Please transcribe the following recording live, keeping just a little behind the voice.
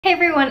Hey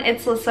everyone,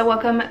 it's Alyssa.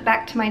 Welcome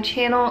back to my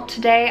channel.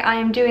 Today I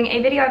am doing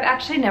a video I've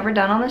actually never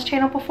done on this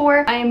channel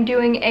before. I am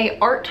doing a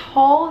art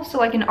haul, so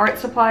like an art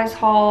supplies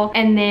haul,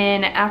 and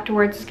then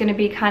afterwards it's gonna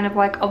be kind of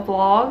like a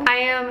vlog. I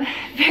am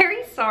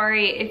very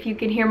sorry if you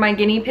can hear my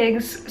guinea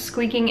pigs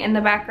squeaking in the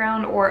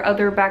background or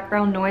other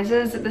background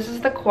noises. This is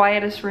the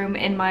quietest room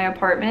in my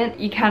apartment.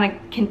 You kind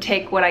of can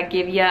take what I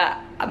give you.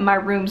 My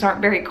rooms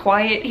aren't very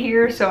quiet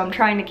here, so I'm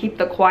trying to keep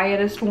the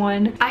quietest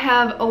one. I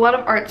have a lot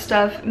of art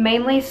stuff,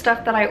 mainly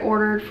stuff that I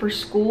ordered for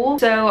school.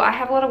 So I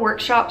have a lot of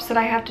workshops that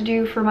I have to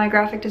do for my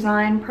graphic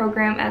design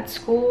program at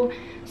school.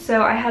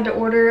 So I had to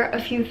order a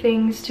few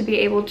things to be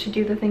able to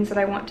do the things that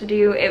I want to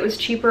do. It was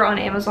cheaper on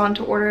Amazon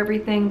to order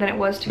everything than it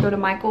was to go to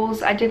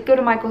Michael's. I did go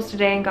to Michael's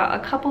today and got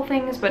a couple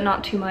things, but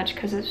not too much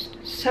because it's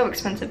so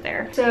expensive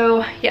there.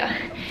 So yeah,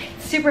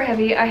 it's super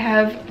heavy. I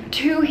have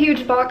 2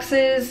 huge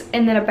boxes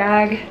and then a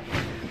bag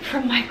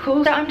from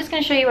Michael's. So I'm just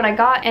gonna show you what I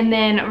got, and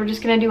then we're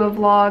just gonna do a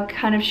vlog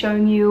kind of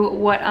showing you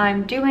what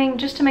I'm doing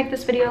just to make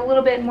this video a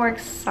little bit more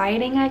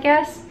exciting, I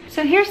guess.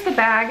 So here's the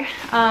bag.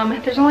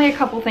 There's only a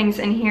couple things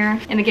in here,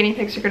 and the guinea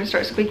pigs are gonna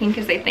start squeaking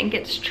because they think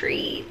it's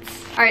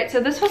treats. All right,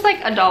 so this was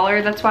like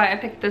 $1. That's why I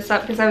picked this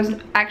up, because I was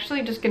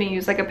actually just gonna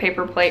use like a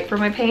paper plate for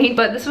my paint,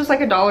 but this was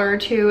like $1 or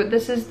 $2.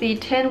 This is the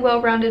 10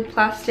 well-rounded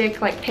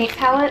plastic like paint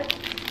palette.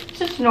 It's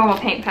just a normal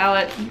paint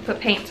palette. You put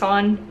paints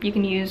on, you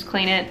can use,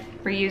 clean it,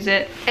 reuse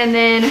it. And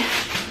then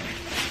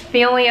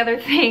the only other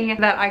thing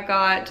that I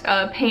got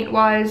paint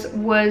wise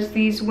was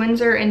these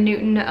Winsor &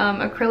 Newton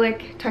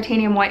acrylic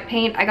titanium white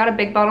paint. I got a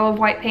big bottle of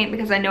white paint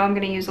because I know I'm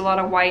going to use a lot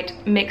of white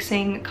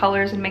mixing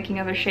colors and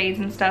making other shades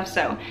and stuff,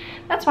 so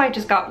that's why I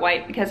just got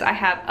white, because I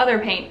have other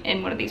paint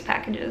in one of these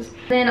packages.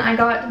 Then I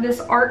got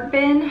this art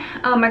bin.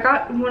 I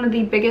got one of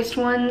the biggest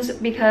ones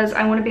because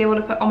I want to be able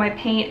to put all my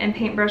paint and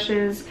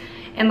paintbrushes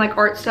and like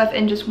art stuff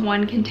in just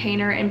one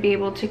container and be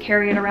able to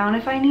carry it around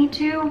if I need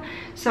to.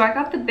 So I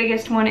got the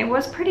biggest one. It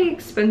was pretty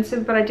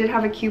expensive, but I did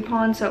have a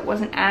coupon, so it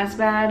wasn't as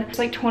bad. It's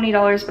like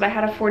 $20, but I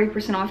had a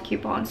 40% off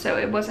coupon, so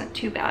it wasn't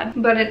too bad.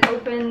 But it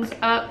opens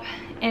up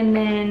and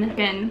then you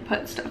can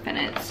put stuff in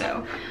it.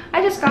 So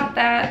I just got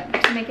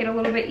that to make it a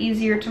little bit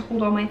easier to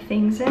hold all my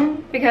things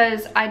in,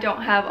 because I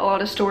don't have a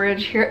lot of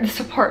storage here at this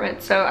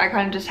apartment, so I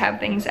kind of just have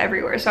things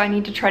everywhere. So I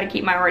need to try to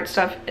keep my art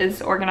stuff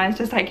as organized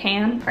as I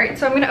can. All right,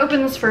 so I'm gonna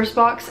open this first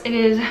box. It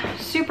is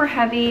super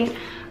heavy.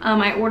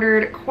 I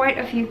ordered quite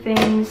a few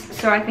things,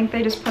 so I think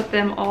they just put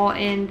them all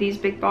in these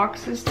big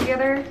boxes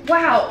together.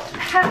 Wow,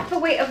 half the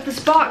weight of this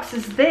box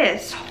is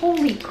this.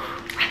 Holy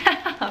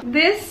crap.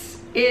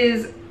 This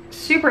is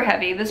super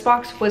heavy. This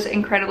box was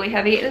incredibly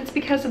heavy, and it's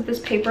because of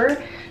this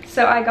paper.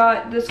 So I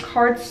got this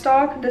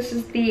cardstock. This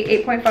is the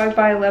 8.5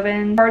 by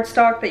 11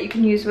 cardstock that you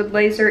can use with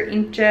laser,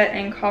 inkjet,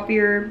 and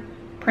copier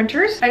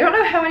printers. I don't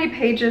know how many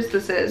pages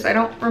this is. I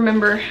don't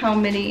remember how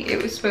many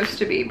it was supposed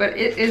to be, but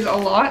it is a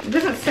lot. It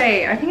doesn't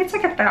say. I think it's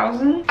like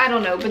 1,000. I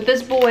don't know, but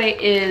this boy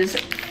is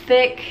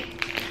thick.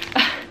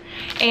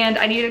 And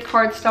I needed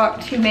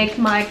cardstock to make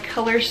my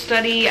color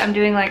study. I'm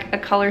doing like a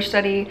color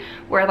study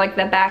where like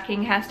the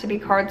backing has to be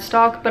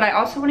cardstock, but I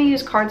also want to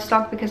use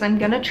cardstock because I'm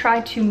gonna try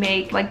to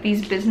make like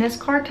these business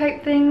card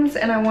type things,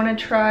 and I want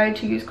to try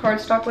to use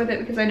cardstock with it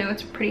because I know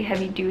it's pretty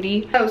heavy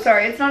duty. Oh,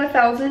 sorry, it's not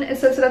 1,000. It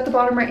says it at the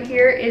bottom right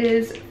here. It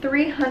is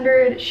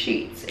 300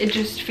 sheets. It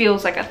just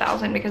feels like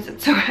 1,000 because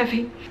it's so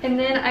heavy. And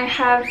then I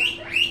have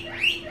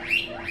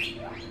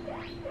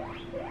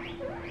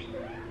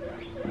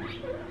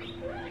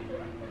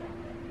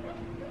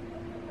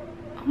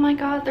oh my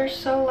god, they're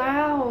so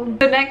loud.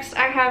 So next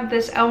I have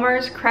this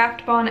Elmer's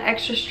Craft Bond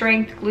Extra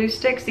Strength glue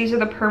sticks. These are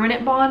the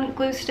permanent bond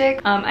glue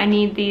sticks. I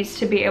need these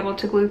to be able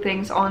to glue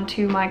things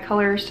onto my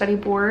color study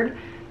board.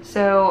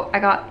 So I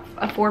got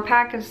a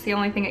 4-pack, it's the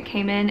only thing that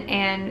came in,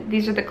 and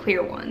these are the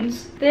clear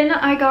ones. Then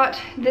I got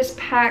this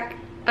pack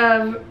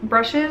of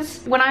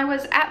brushes. When I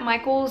was at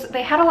Michael's,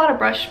 they had a lot of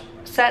brush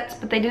sets,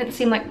 but they didn't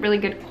seem like really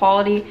good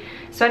quality,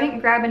 so I didn't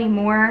grab any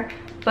more.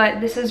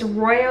 But this is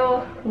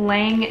Royal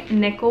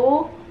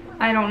Langnickel.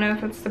 I don't know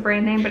if it's the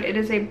brand name, but it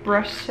is a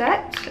brush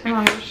set, and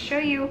I'm gonna show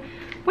you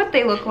what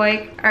they look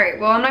like. All right,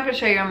 well, I'm not gonna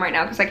show you them right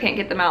now because I can't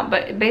get them out,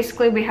 but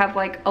basically we have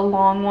like a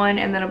long one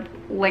and then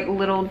like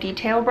little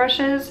detail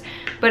brushes,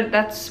 but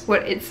that's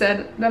what it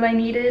said that I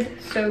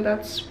needed, so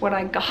that's what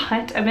I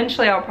got.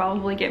 Eventually I'll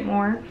probably get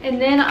more.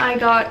 And then I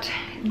got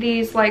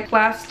these like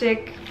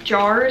plastic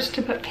jars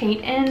to put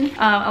paint in.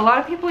 A lot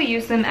of people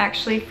use them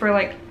actually for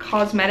like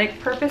cosmetic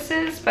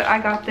purposes, but I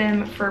got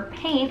them for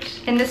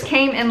paint. And this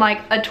came in like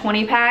a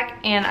 20-pack,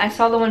 and I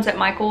saw the ones at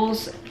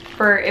Michael's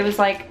for, it was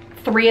like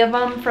 3 of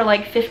them for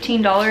like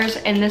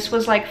 $15, and this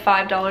was like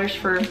 $5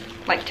 for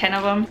like 10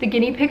 of them. The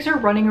guinea pigs are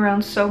running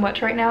around so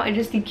much right now. It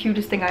is the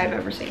cutest thing I have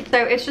ever seen.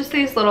 So it's just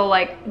these little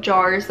like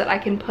jars that I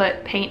can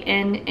put paint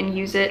in and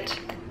use it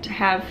to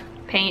have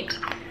paint.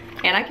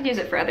 And I could use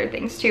it for other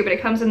things too, but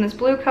it comes in this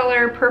blue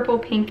color, purple,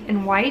 pink,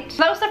 and white.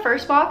 So that was the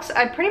first box.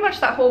 Pretty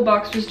much that whole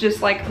box was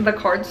just like the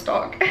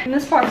cardstock. And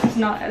this box is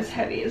not as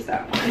heavy as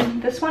that one.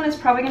 This one is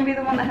probably gonna be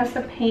the one that has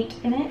the paint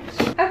in it.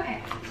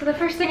 Okay, So the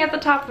first thing at the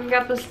top, we've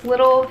got this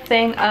little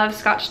thing of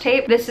Scotch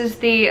tape. This is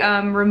the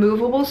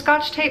removable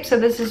Scotch tape. So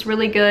this is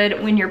really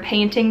good when you're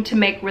painting to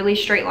make really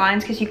straight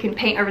lines, because you can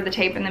paint over the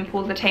tape and then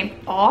pull the tape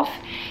off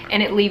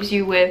and it leaves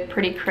you with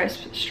pretty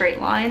crisp straight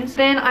lines.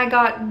 Then I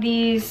got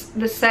the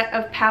set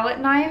of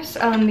palette knives.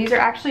 These are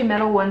actually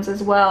metal ones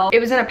as well. It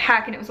was in a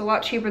pack and it was a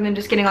lot cheaper than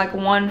just getting like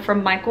one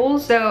from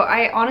Michael's. So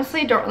I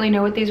honestly don't really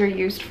know what these are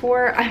used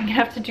for. I'm gonna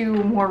have to do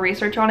more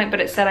research on it,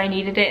 but it said I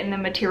needed it in the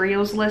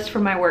materials list for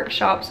my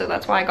workshop, so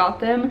that's why I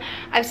got them.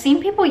 I've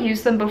seen people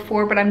use them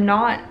before, but I'm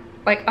not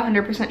like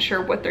 100%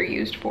 sure what they're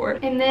used for.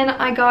 And then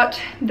I got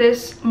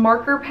this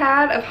marker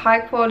pad of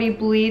high quality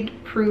bleed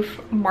proof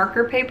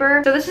marker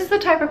paper. So this is the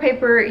type of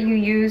paper you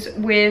use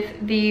with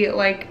the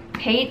like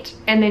paint,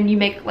 and then you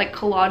make like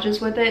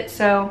collages with it.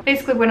 So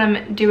basically what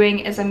I'm doing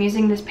is I'm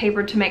using this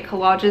paper to make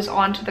collages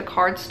onto the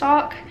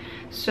cardstock.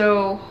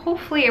 So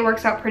hopefully it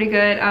works out pretty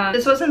good.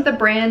 This wasn't the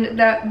brand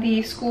that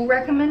the school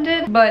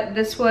recommended, but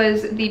this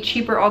was the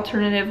cheaper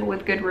alternative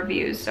with good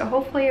reviews. So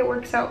hopefully it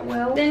works out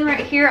well. Then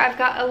right here, I've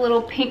got a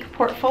little pink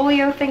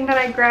portfolio thing that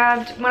I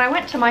grabbed. When I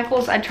went to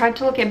Michael's, I tried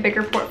to look at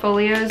bigger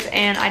portfolios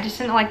and I just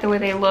didn't like the way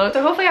they look.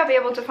 So hopefully I'll be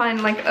able to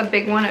find like a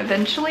big one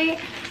eventually.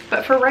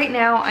 But for right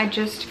now, I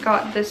just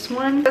got this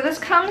one. So this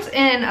comes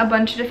in a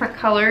bunch of different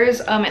colors.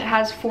 It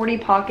has 40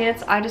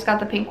 pockets. I just got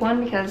the pink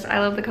one because I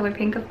love the color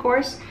pink, of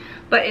course.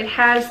 But it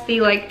has the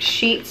like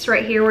sheets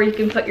right here where you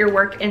can put your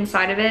work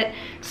inside of it.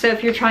 So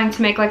if you're trying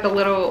to make like a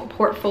little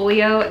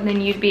portfolio, then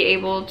you'd be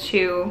able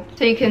to,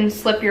 so you can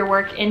slip your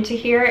work into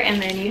here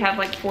and then you have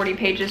like 40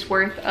 pages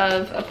worth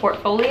of a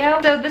portfolio.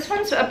 So this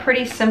one's a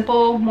pretty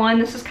simple one.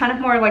 This is kind of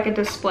more like a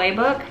display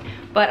book,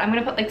 but I'm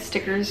gonna put like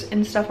stickers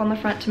and stuff on the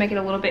front to make it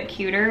a little bit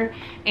cuter.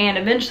 And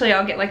eventually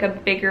I'll get like a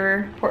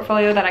bigger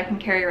portfolio that I can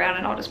carry around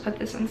and I'll just put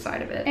this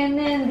inside of it. And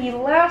then the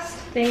last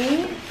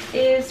thing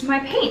is my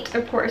paint,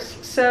 of course.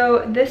 So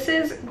this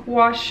is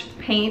gouache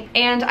paint,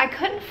 and I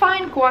couldn't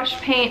find gouache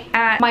paint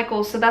at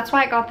Michael's, so that's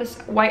why I got this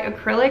white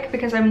acrylic,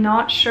 because I'm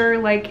not sure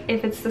like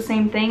if it's the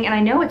same thing, and I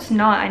know it's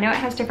not. I know it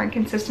has different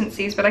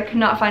consistencies, but I could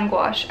not find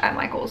gouache at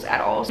Michael's at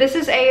all. This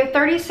is a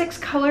 36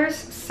 colors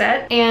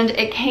set, and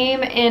it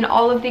came in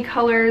all of the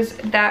colors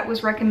that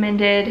was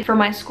recommended for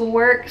my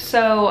schoolwork.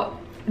 So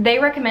they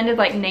recommended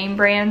like name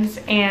brands,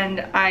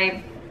 and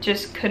I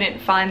just couldn't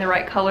find the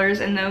right colors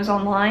in those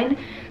online.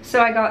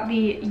 So I got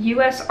the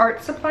US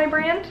Art Supply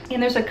brand,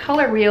 and there's a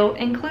color wheel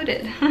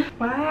included.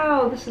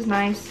 Wow, this is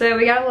nice. So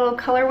we got a little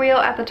color wheel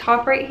at the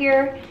top right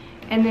here,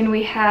 and then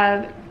we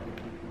have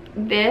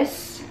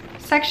this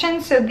section.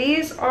 So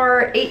these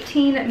are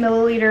 18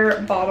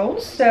 milliliter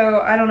bottles. So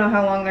I don't know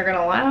how long they're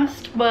gonna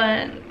last,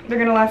 but they're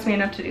gonna last me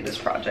enough to do this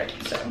project,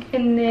 so.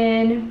 And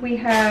then we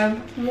have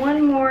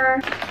one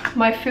more.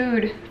 My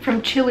food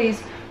from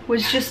Chili's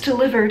was just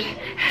delivered,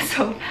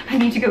 so I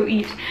need to go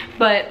eat.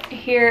 But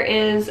here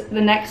is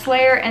the next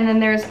layer, and then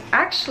there's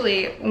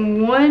actually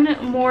one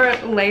more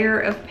layer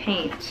of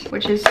paint,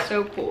 which is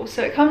so cool.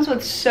 So it comes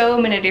with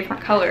so many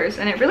different colors,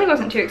 and it really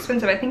wasn't too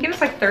expensive. I think it was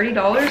like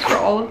 $30 for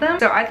all of them.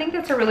 So I think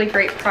that's a really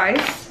great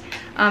price.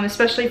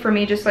 Especially for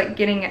me just like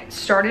getting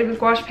started with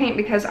gouache paint,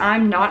 because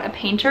I'm not a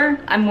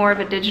painter, I'm more of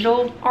a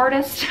digital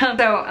artist.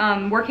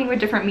 So working with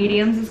different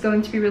mediums is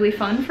going to be really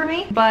fun for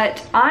me.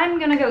 But I'm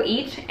gonna go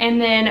eat, and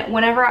then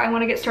whenever I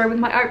want to get started with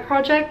my art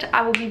project,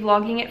 I will be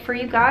vlogging it for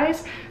you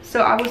guys.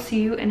 So I will see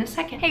you in a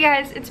second. Hey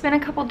guys, it's been a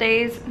couple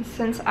days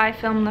since I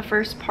filmed the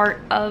first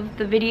part of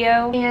the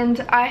video, and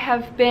I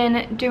have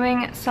been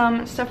doing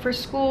some stuff for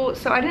school.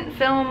 So I didn't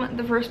film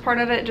the first part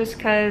of it just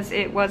because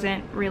it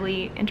wasn't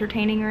really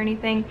entertaining or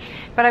anything.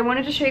 But I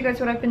wanted to show you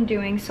guys what I've been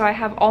doing. So I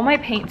have all my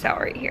paints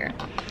out right here,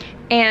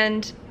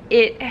 and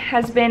it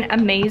has been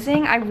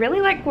amazing. I really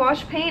like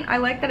gouache paint. I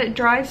like that it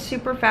dries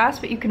super fast,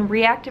 but you can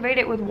reactivate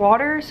it with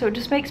water, so it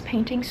just makes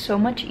painting so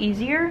much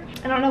easier.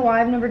 I don't know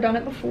why I've never done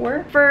it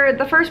before. For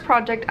the first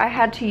project, I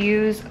had to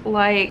use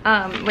like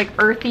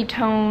earthy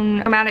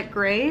tone chromatic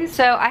grays.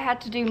 So I had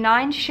to do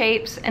 9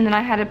 shapes, and then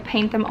I had to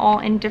paint them all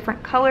in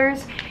different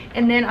colors.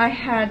 And then I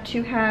had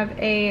to have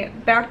a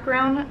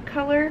background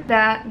color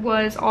that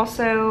was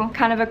also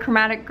kind of a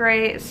chromatic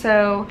gray.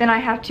 So then I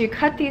have to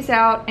cut these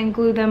out and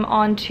glue them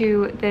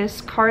onto this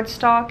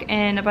cardstock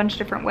in a bunch of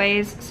different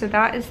ways. So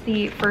that is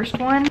the first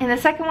one. And the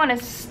second one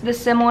is the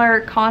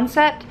similar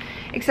concept,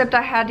 except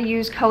I had to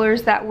use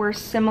colors that were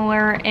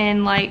similar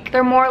in like,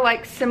 they're more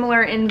like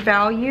similar in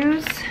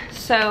values.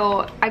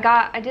 So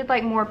I did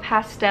like more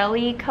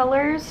pastel-y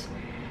colors.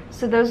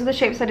 So those are the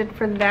shapes I did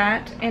for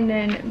that, and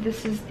then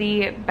this is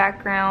the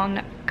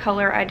background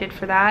color I did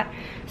for that.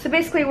 So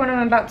basically what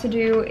I'm about to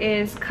do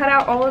is cut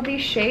out all of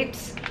these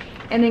shapes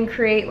and then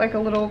create like a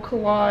little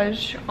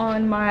collage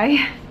on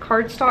my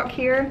cardstock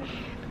here.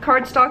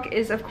 Cardstock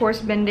is of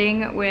course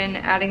bending when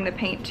adding the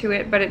paint to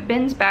it, but it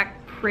bends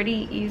back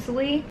pretty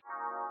easily.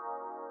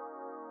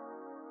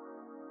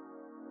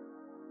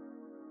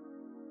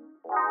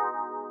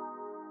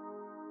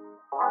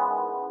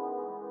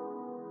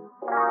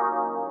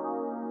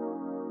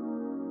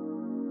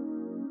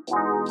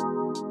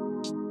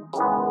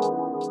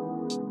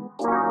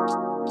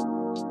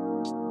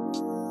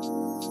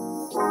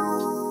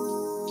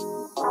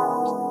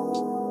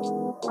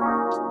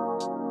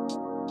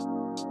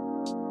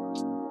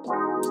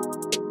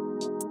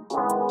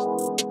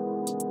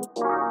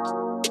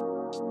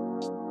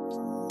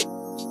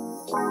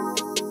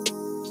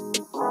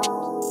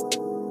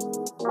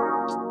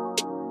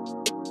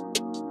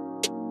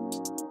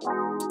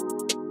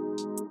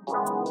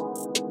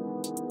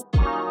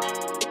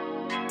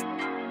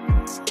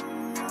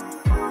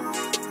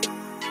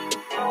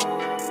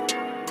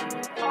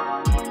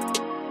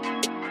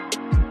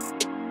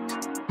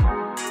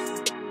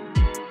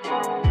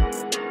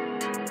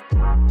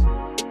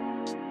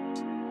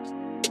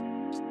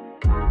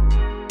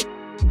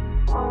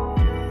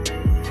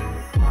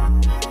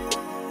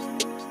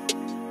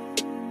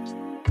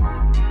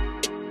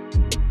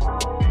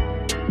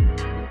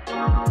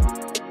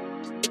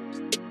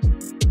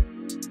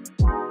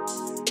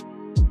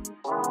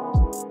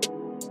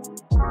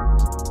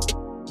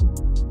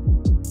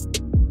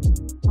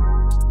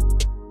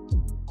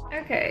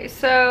 Okay,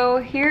 so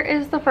here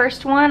is the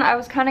first one. I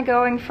was kind of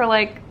going for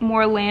like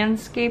more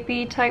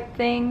landscapey type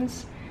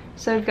things.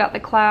 So we've got the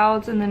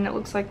clouds and then it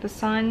looks like the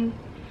sun.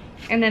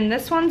 And then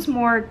this one's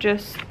more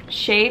just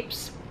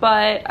shapes,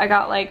 but I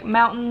got like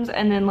mountains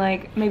and then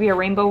like maybe a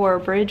rainbow or a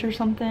bridge or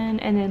something.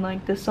 And then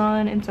like the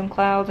sun and some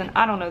clouds, and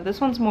I don't know, this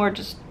one's more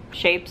just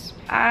shapes.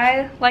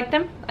 I like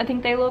them. I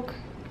think they look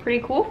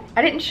pretty cool.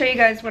 I didn't show you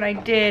guys what I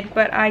did,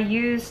 but I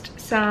used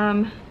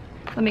some,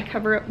 let me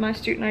cover up my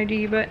student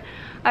ID, but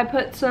I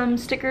put some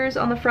stickers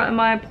on the front of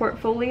my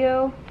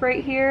portfolio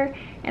right here,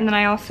 and then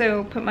I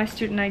also put my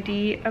student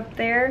ID up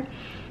there.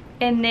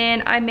 And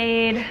then I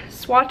made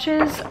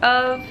swatches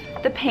of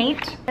the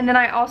paint, and then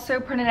I also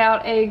printed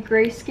out a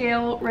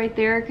grayscale right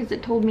there because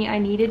it told me I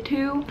needed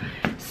to.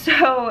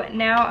 So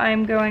now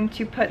I'm going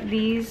to put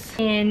these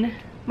in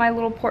my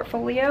little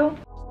portfolio.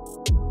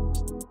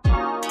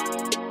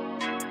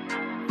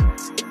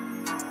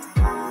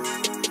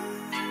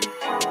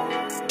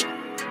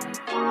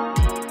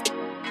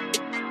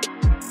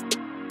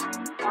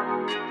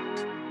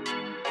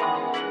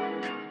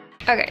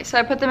 Okay, so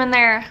I put them in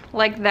there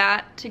like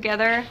that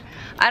together.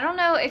 I don't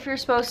know if you're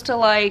supposed to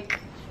like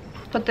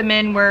put them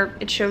in where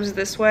it shows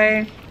this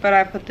way, but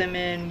I put them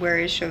in where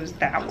it shows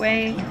that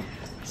way.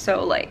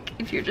 So like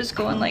if you're just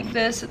going like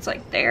this, it's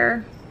like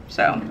there.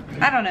 So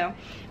I don't know,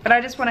 but I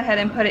just went ahead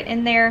and put it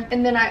in there.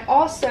 And then I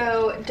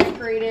also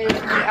decorated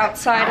the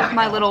outside of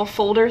my little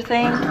folder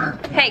thing.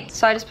 Hey,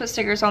 so I just put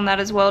stickers on that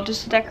as well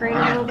just to decorate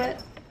it a little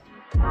bit.